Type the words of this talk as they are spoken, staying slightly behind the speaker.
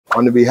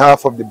On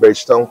behalf of the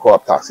Bridgetown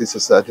Co-op Taxi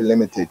Society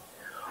Limited,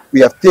 we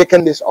have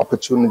taken this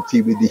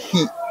opportunity with the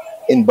heat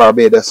in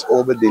Barbados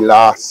over the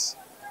last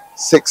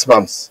 6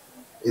 months.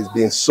 It's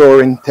been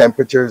soaring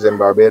temperatures in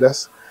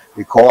Barbados.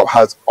 The co-op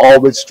has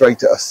always tried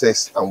to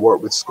assist and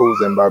work with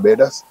schools in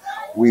Barbados.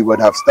 We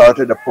would have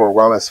started a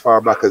program as far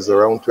back as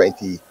around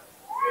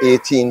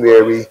 2018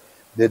 where we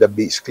did a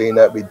beach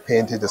cleanup. We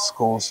painted the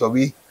school. So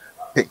we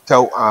picked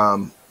out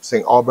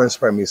St. Alban's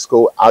Primary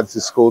School as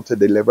the school to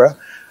deliver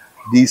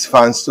these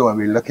funds to, and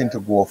we're looking to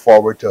go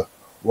forward to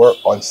work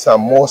on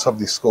most of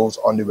the schools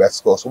on the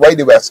West Coast. Why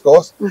the West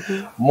Coast?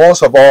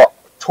 Most of our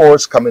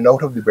tours coming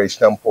out of the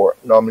Bridgetown port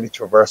normally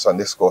traverse on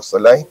this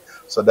coastal line.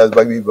 So that's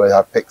why we would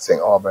have picked St.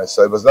 Albans.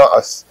 So it was not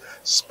a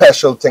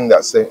special thing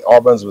that St.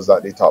 Albans was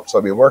at the top. So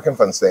we're working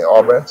from St.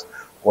 Albans,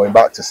 going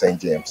back to St.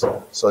 James.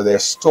 So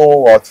there's 2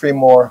 or 3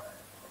 more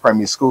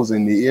primary schools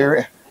in the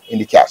area, in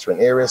the catchment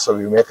area. So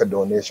we make a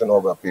donation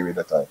over a period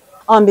of time.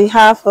 On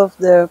behalf of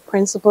the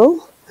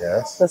principal,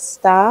 yes, the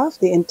staff,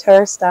 the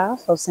entire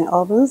staff of St.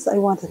 Albans, I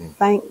want to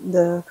thank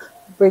the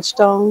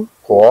Bridgetown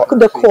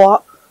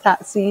Co-op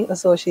Taxi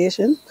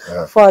Association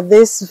for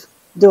this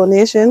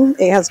donation.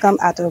 It has come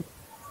at a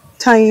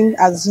time,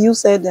 as you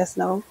said just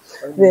now,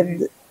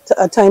 with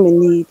a time in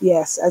need.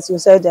 Yes, as you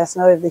said just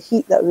now, with the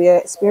heat that we are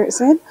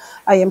experiencing,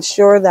 I am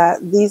sure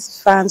that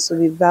these funds will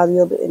be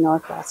valuable in our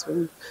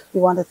classroom.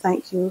 We want to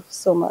thank you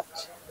so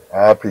much.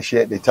 I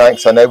appreciate the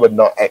thanks, and I would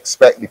not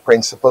expect the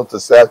principal to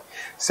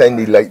send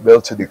the light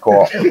bill to the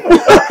co-op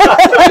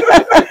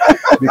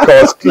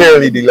because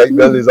clearly the light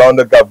bill is on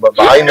the government.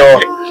 But I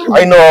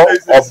know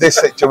of this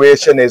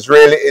situation is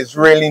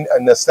really a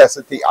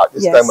necessity at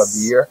this time of the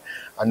year.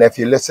 And if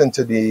you listen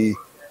to the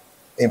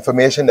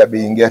information that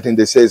we've been getting,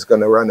 they say it's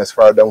going to run as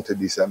far down to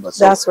December.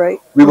 So that's right.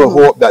 We will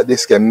hope that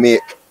this can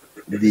make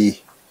the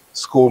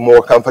school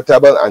more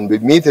comfortable. And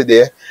with me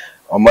today,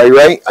 on my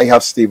right, I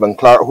have Stephen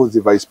Clark, who's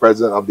the Vice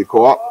President of the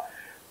Co-op,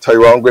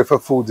 Tyrone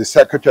Griffith, who's the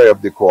Secretary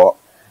of the Co-op,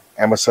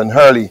 Emerson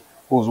Hurley,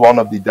 who's one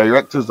of the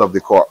Directors of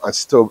the Co-op,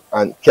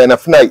 and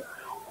Kenneth Knight,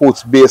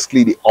 who's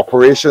basically the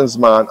operations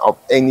man of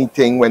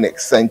anything when it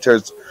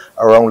centers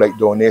around like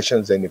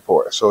donations in the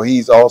port. So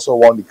he's also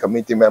one of the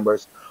committee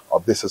members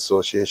of this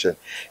association.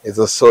 It's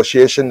an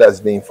association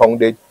that's been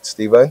founded,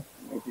 Stephen?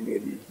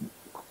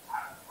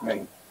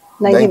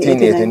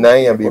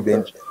 1989, and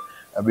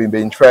we've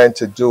been trying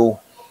to do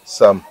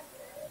some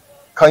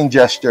kind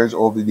gestures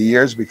over the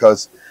years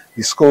because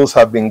the schools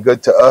have been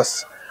good to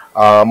us.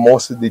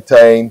 Most of the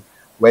time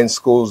when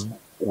schools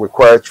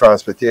require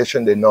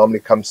transportation, they normally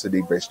come to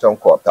the Bridgetown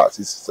Co-op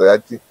Taxi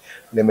Society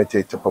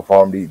Limited to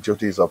perform the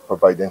duties of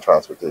providing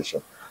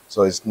transportation.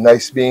 So it's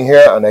nice being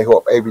here, and I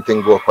hope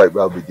everything goes quite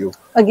well with you.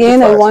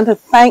 Again, I want to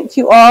thank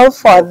you all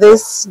for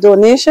this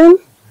donation,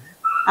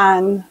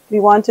 and we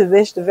want to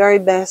wish the very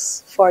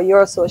best for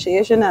your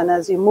association. And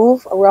as you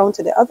move around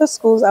to the other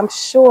schools, I'm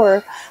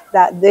sure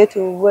that they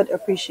too would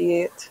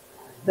appreciate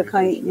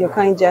your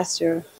kind gesture.